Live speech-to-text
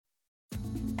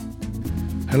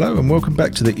Hello and welcome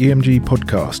back to the EMG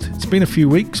podcast. It's been a few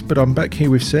weeks, but I'm back here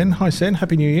with Sen. Hi Sen,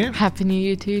 Happy New Year. Happy New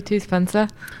Year to you too, Spencer.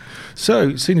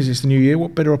 So, seeing as it's the new year,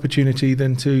 what better opportunity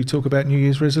than to talk about New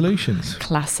Year's resolutions?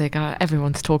 Classic,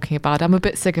 everyone's talking about it. I'm a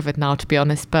bit sick of it now, to be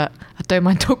honest, but I don't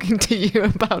mind talking to you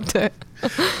about it.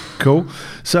 Cool.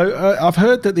 So, I've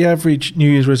heard that the average New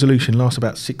Year's resolution lasts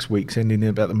about 6 weeks, ending in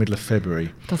about the middle of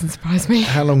February. Doesn't surprise me.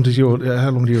 How long do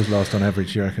yours last on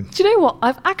average, do you reckon? Do you know what?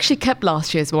 I've actually kept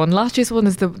last year's one. Last year's one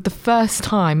is the first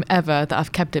time ever that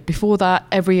I've kept it. Before that,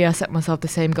 every year I set myself the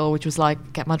same goal, which was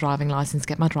like, get my driving license,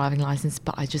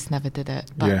 but I just never did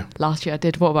it. But yeah. Last year I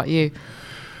did. What about you?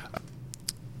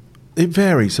 It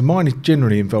varies. So mine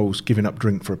generally involves giving up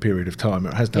drink for a period of time.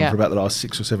 It has done for about the last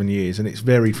 6 or 7 years, and it's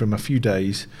varied from a few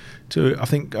days to, I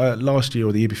think, last year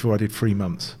or the year before I did 3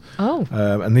 months. Oh.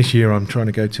 And this year I'm trying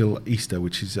to go till Easter,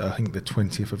 which is, I think, the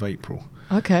 20th of April.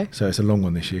 Okay. So it's a long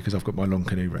one this year because I've got my long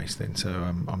canoe race then. So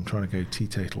I'm trying to go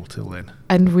teetotal till then.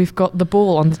 And we've got the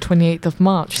ball on the 28th of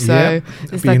March. So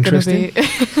is that going to be...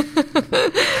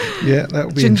 Yeah, that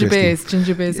would be Ginger interesting.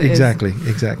 beers.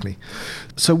 Exactly.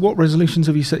 So what resolutions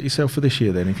have you set yourself for this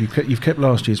year then? If you've kept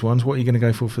last year's ones, what are you going to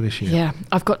go for this year? Yeah,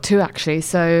 I've got two actually.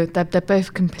 So they're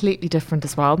both completely different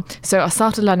as well. So I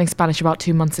started learning Spanish about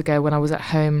 2 months ago when I was at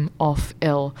home off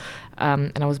ill.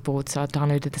 And I was bored, so I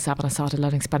downloaded this app and I started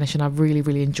learning Spanish, and I've really,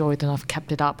 really enjoyed it, and I've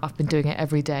kept it up. I've been doing it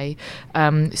every day.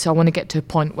 So I want to get to a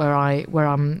point where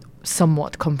I'm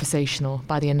somewhat conversational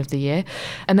by the end of the year.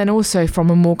 And then also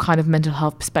from a more kind of mental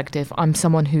health perspective, I'm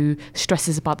someone who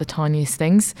stresses about the tiniest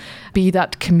things, be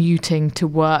that commuting to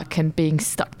work and being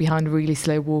stuck behind really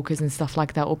slow walkers and stuff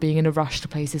like that, or being in a rush to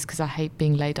places because I hate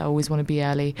being late. I always want to be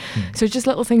early. So just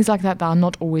little things like that are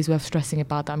not always worth stressing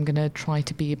about, that I'm going to try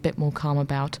to be a bit more calm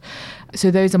about.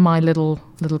 So those are my little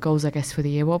goals, I guess, for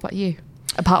the year. What about you?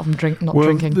 Apart from drinking.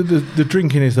 The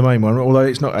drinking is the main one, although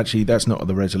it's not actually, that's not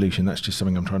the resolution, that's just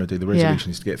something I'm trying to do. The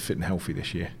resolution is to get fit and healthy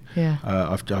this year. Yeah.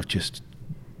 I've just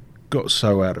got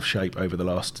so out of shape over the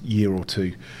last year or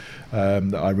two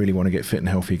that I really want to get fit and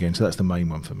healthy again, so that's the main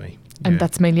one for me. And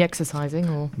that's mainly exercising,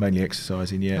 or? Mainly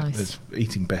exercising, yeah. Nice. There's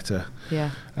eating better.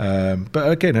 Yeah. But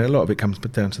again, a lot of it comes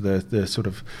down to the sort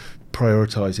of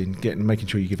prioritising, making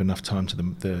sure you give enough time to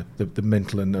the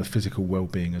mental and the physical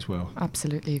well-being as well.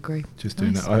 Absolutely agree. Just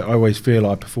doing that. I always feel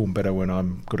I perform better when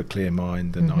I'm got a clear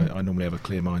mind, and I normally have a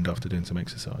clear mind after doing some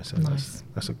exercise. So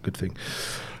that's a good thing.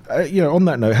 On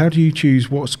that note, how do you choose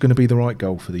what's going to be the right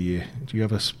goal for the year? Do you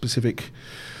have a specific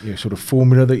sort of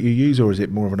formula that you use, or is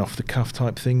it more of an off-the-cuff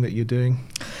type thing that you're doing?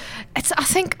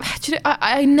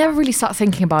 I never really start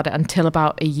thinking about it until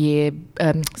about a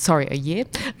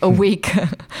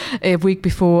week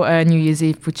before New Year's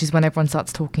Eve, which is when everyone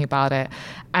starts talking about it.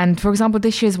 And for example,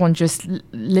 this year's one just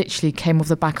literally came off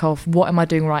the back of, what am I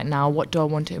doing right now? What do I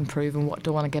want to improve, and what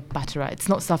do I want to get better at? It's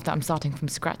not stuff that I'm starting from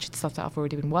scratch. It's stuff that I've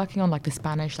already been working on, like the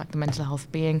Spanish, like the mental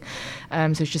health being. So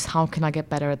it's just, how can I get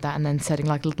better at that? And then setting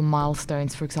like little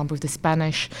milestones. For example, with the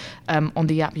Spanish, on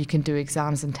the app you can do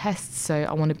exams and tests. So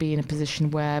I want to be in a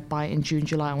position where in June,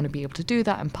 July, I want to be able to do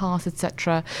that and pass,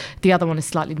 etc. The other one is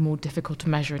slightly more difficult to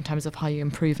measure in terms of how you're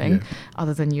improving,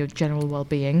 other than your general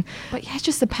well-being. But yeah, it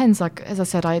just depends. Like, as I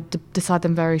said, I decide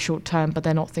them very short term, but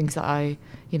they're not things that I,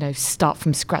 start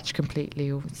from scratch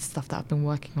completely, or stuff that I've been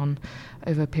working on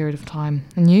over a period of time.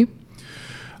 And you?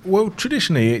 Well,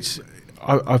 traditionally,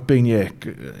 I've been,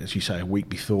 as you say, a week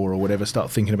before or whatever,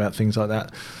 start thinking about things like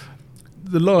that.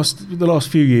 The last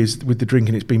few years with the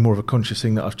drinking, it's been more of a conscious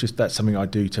thing that that's something I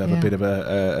do to have a bit of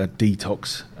a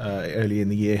detox early in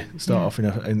the year, start off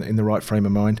in the right frame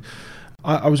of mind.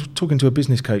 I was talking to a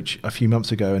business coach a few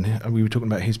months ago, and we were talking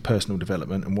about his personal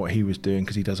development and what he was doing,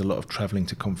 because he does a lot of travelling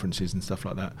to conferences and stuff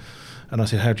like that. And I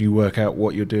said, how do you work out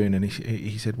what you're doing? And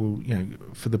he said, well,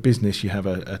 for the business, you have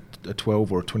a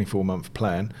 12 or a 24-month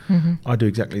plan. Mm-hmm. I do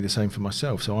exactly the same for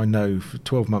myself. So I know for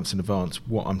 12 months in advance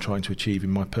what I'm trying to achieve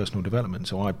in my personal development.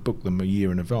 So I book them a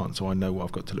year in advance, so I know what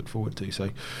I've got to look forward to.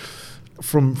 So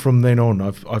from then on,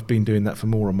 I've been doing that for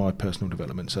more on my personal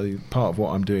development. So part of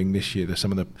what I'm doing this year, there's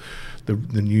some of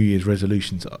the New Year's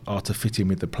resolutions are to fit in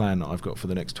with the plan that I've got for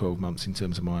the next 12 months in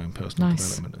terms of my own personal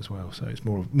development as well. So it's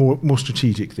more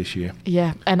strategic this year.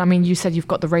 Yeah, and I mean, you said you've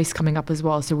got the race coming up as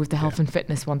well. So with the health and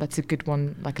fitness one, that's a good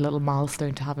one, like a little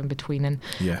milestone to have in between. And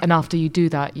after you do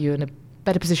that, you're in a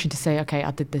better position to say, okay,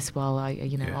 I did this well. I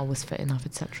was fit enough,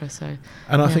 etc. So,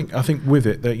 and I think with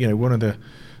it that one of the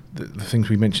things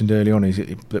we mentioned early on is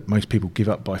that most people give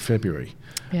up by February.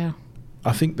 Yeah.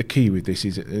 I think the key with this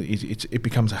is it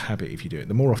becomes a habit if you do it.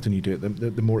 The more often you do it,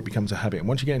 the more it becomes a habit. And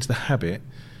once you get into the habit,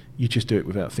 you just do it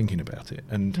without thinking about it.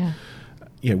 And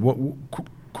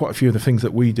quite a few of the things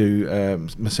that we do,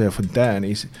 myself and Dan,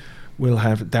 is we'll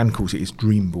have, Dan calls it his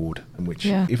dream board, in which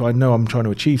if I know I'm trying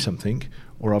to achieve something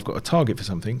or I've got a target for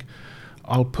something,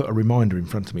 I'll put a reminder in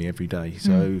front of me every day.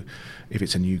 So if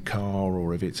it's a new car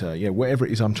or if it's whatever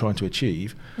it is I'm trying to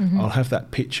achieve, I'll have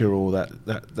that picture or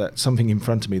that something in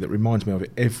front of me that reminds me of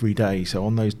it every day. So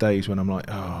on those days when I'm like,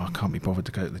 oh, I can't be bothered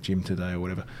to go to the gym today or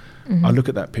whatever, I look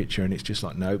at that picture and it's just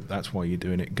like, no, that's why you're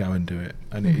doing it. Go and do it.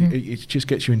 And it just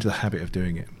gets you into the habit of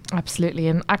doing it. Absolutely.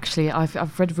 And actually,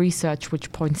 I've read research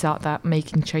which points out that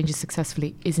making changes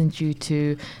successfully isn't due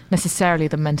to necessarily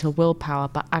the mental willpower,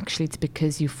 but actually it's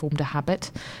because you formed a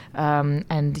habit,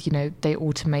 and they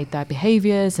automate their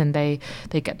behaviors and they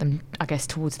get them, I guess,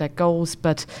 towards their goals.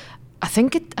 But I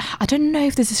don't know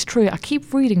if this is true. I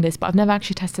keep reading this, but I've never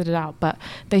actually tested it out. But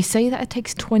they say that it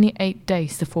takes 28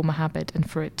 days to form a habit and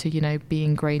for it to, be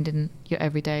ingrained in your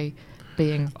everyday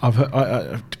being. I've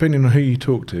heard, depending on who you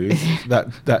talk to,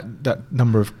 that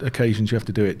number of occasions you have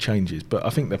to do it changes. But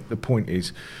I think that the point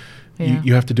is,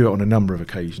 you have to do it on a number of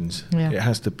occasions. Yeah. It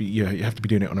has to be. You have to be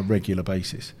doing it on a regular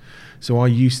basis. So I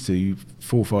used to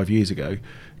 4 or 5 years ago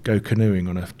go canoeing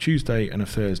on a Tuesday and a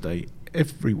Thursday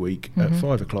every week at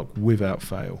 5 o'clock without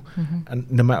fail,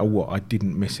 and no matter what, I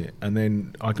didn't miss it. And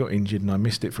then I got injured and I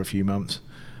missed it for a few months,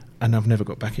 and I've never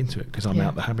got back into it because I'm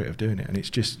out the habit of doing it. And it's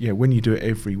just when you do it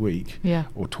every week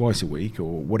or twice a week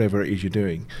or whatever it is you're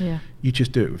doing, you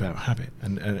just do it without habit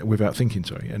and without thinking,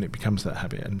 and it becomes that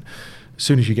habit. And as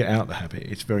soon as you get out the habit,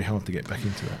 it's very hard to get back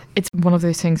into that. It's one of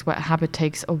those things where a habit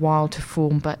takes a while to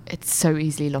form, but it's so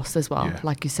easily lost as well.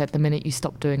 Like you said, the minute you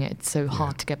stop doing it, it's so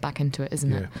hard to get back into it,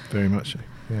 isn't it? Yeah, very much so.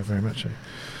 Yeah, very much so.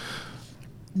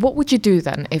 What would you do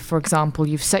then if, for example,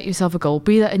 you've set yourself a goal,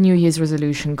 be that a New Year's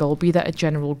resolution goal, be that a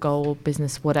general goal,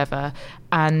 business, whatever,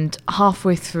 and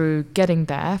halfway through getting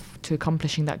there to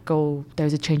accomplishing that goal,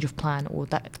 there's a change of plan, or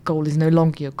that goal is no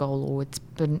longer your goal, or it's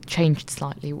been changed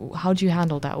slightly? How do you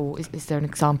handle that, or is there an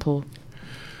example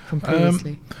from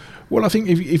previously? Well, I think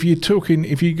if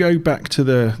you go back to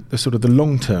the sort of the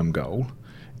long-term goal,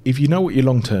 if you know what your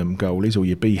long-term goal is, or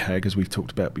your BHAG, as we've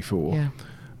talked about before,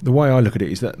 the way I look at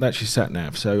it is that's your sat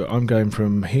nav. So I'm going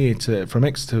from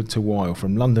Exeter to Weil,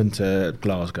 from London to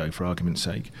Glasgow, for argument's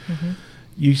sake.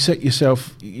 You set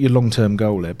yourself your long-term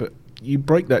goal there, but you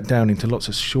break that down into lots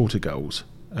of shorter goals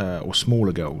or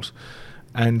smaller goals.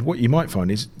 And what you might find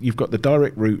is you've got the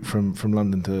direct route from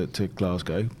London to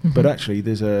Glasgow, but actually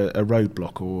there's a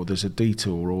roadblock, or there's a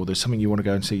detour, or there's something you want to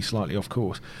go and see slightly off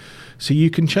course. So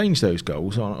you can change those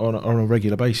goals on a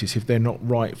regular basis if they're not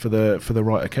right for the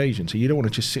right occasion. So you don't want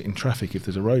to just sit in traffic if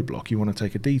there's a roadblock. You want to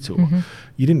take a detour.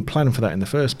 You didn't plan for that in the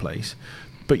first place,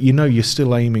 but you're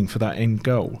still aiming for that end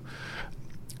goal,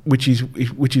 which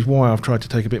is why I've tried to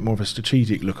take a bit more of a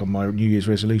strategic look on my New Year's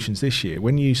resolutions this year.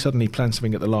 When you suddenly plan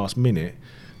something at the last minute,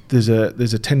 there's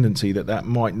a tendency that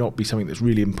might not be something that's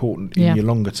really important in your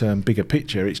longer term bigger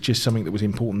picture. It's just something that was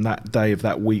important that day of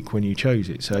that week when you chose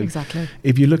it. So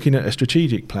if you're looking at a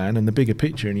strategic plan and the bigger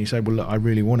picture, and you say, well, look, I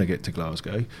really want to get to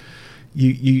Glasgow,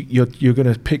 you're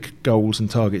going to pick goals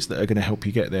and targets that are going to help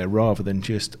you get there, rather than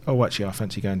just, oh, actually I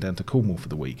fancy going down to Cornwall for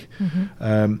the week.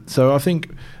 So I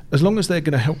think as long as they're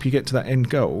going to help you get to that end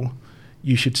goal,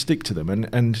 you should stick to them,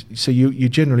 and so you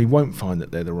generally won't find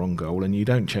that they're the wrong goal, and you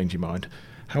don't change your mind.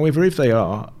 However, if they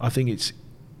are, I think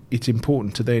it's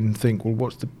important to then think, well,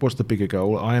 what's the bigger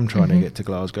goal? I am trying to get to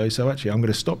Glasgow, so actually I'm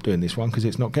going to stop doing this one because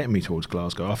it's not getting me towards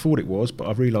Glasgow. I thought it was, but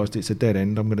I've realised it's a dead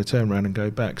end. I'm going to turn around and go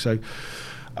back. So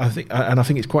I think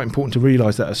it's quite important to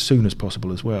realise that as soon as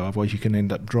possible as well. Otherwise, you can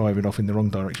end up driving off in the wrong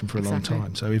direction for a long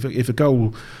time. So if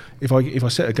I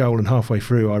set a goal and halfway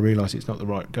through I realise it's not the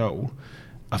right goal,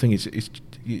 I think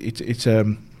it's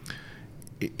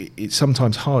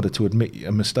sometimes harder to admit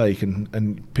a mistake,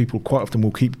 and people quite often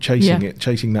will keep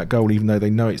chasing that goal even though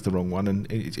they know it's the wrong one.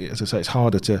 And as I say, it's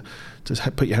harder to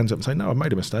put your hands up and say, no, I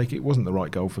made a mistake, it wasn't the right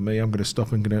goal for me, I'm going to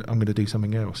stop and I'm going to do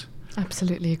something else.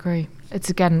 Absolutely agree. It's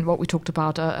again what we talked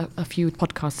about a few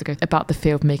podcasts ago about the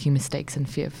fear of making mistakes and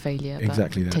fear of failure.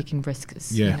 Exactly that. Taking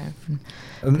risks.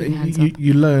 And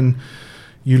you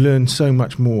learn so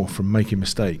much more from making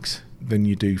mistakes than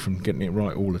you do from getting it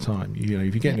right all the time. If you're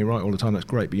getting it right all the time, that's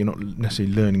great, but you're not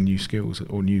necessarily learning new skills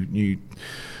or new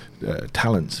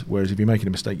talents. Whereas if you're making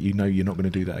a mistake, you're not going to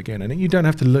do that again, and you don't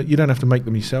have to make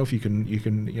them yourself. You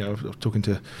can. I was talking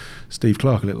to Steve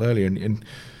Clark a little earlier, and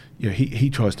he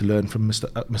tries to learn from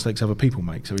mistakes other people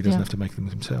make, so he doesn't have to make them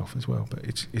himself as well. But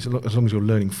it's as long as you're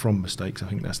learning from mistakes, I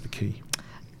think that's the key.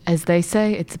 As they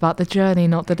say, it's about the journey,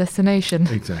 not the destination.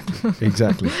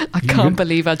 Exactly. I can't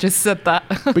believe I just said that.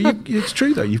 But it's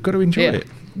true, though. You've got to enjoy it.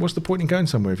 What's the point in going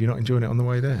somewhere if you're not enjoying it on the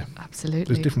way there? Absolutely.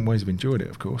 There's different ways of enjoying it,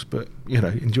 of course, but,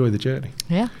 enjoy the journey.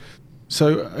 Yeah.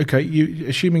 So, okay,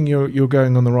 assuming you're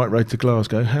going on the right road to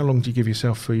Glasgow, how long do you give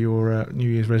yourself for your New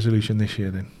Year's resolution this year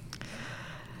then?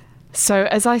 So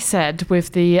as I said,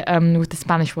 with the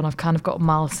Spanish one, I've kind of got a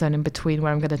milestone in between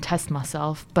where I'm going to test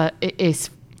myself. But it's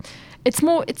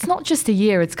not just a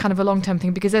year, it's kind of a long-term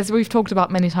thing, because as we've talked about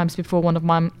many times before, one of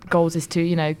my goals is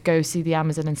to, go see the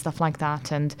Amazon and stuff like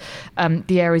that. And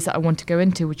the areas that I want to go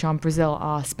into, which are in Brazil,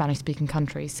 are Spanish-speaking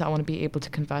countries. So I want to be able to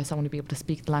converse, I want to be able to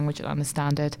speak the language and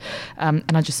understand it.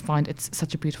 And I just find it's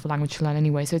such a beautiful language to learn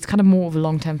anyway. So it's kind of more of a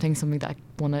long-term thing, something that I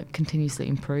want to continuously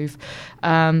improve.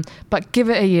 But give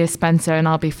it a year, Spencer, and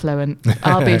I'll be fluent.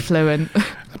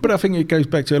 But I think it goes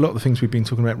back to a lot of the things we've been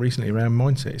talking about recently around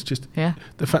mindset. It's just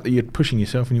the fact that you're pushing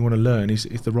yourself and you want to learn is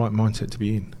the right mindset to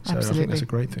be in. So Absolutely. I think that's a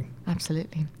great thing.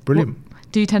 Absolutely. Brilliant.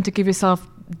 Do you tend to give yourself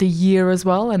the year as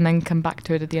well and then come back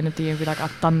to it at the end of the year and be like,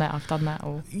 I've done that?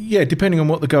 Or Yeah, depending on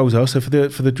what the goals are. So for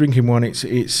the drinking one,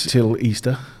 it's till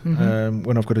Easter,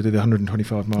 when I've got to do the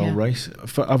 125-mile race.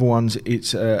 For other ones,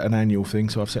 it's an annual thing.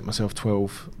 So I've set myself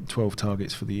 12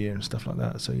 targets for the year and stuff like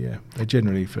that. So yeah, they're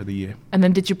generally for the year. And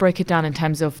then did you break it down in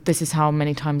terms of this is how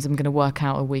many times I'm going to work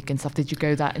out a week and stuff? Did you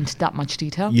go into that much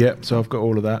detail? Yeah, so I've got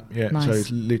all of that. Yeah, nice. So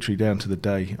it's literally down to the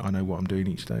day. I know what I'm doing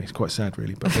each day. It's quite sad,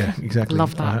 really, but yeah, exactly.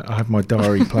 Love that. I have my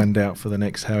diary planned out for the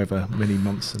next however many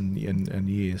months and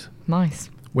years.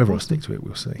 Nice. Whether I'll stick to it,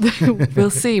 we'll see.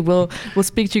 We'll see. We'll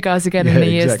speak to you guys again in a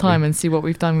year's time and see what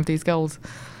we've done with these goals.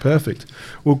 Perfect.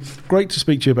 Well, great to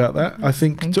speak to you about that. I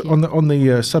think on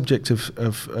the subject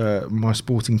of my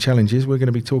sporting challenges, we're going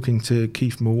to be talking to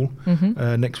Keith Moore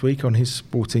next week on his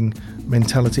sporting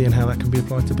mentality and how that can be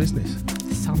applied to business.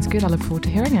 Sounds good. I look forward to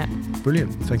hearing it.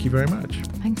 Brilliant. Thank you very much.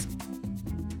 Thanks.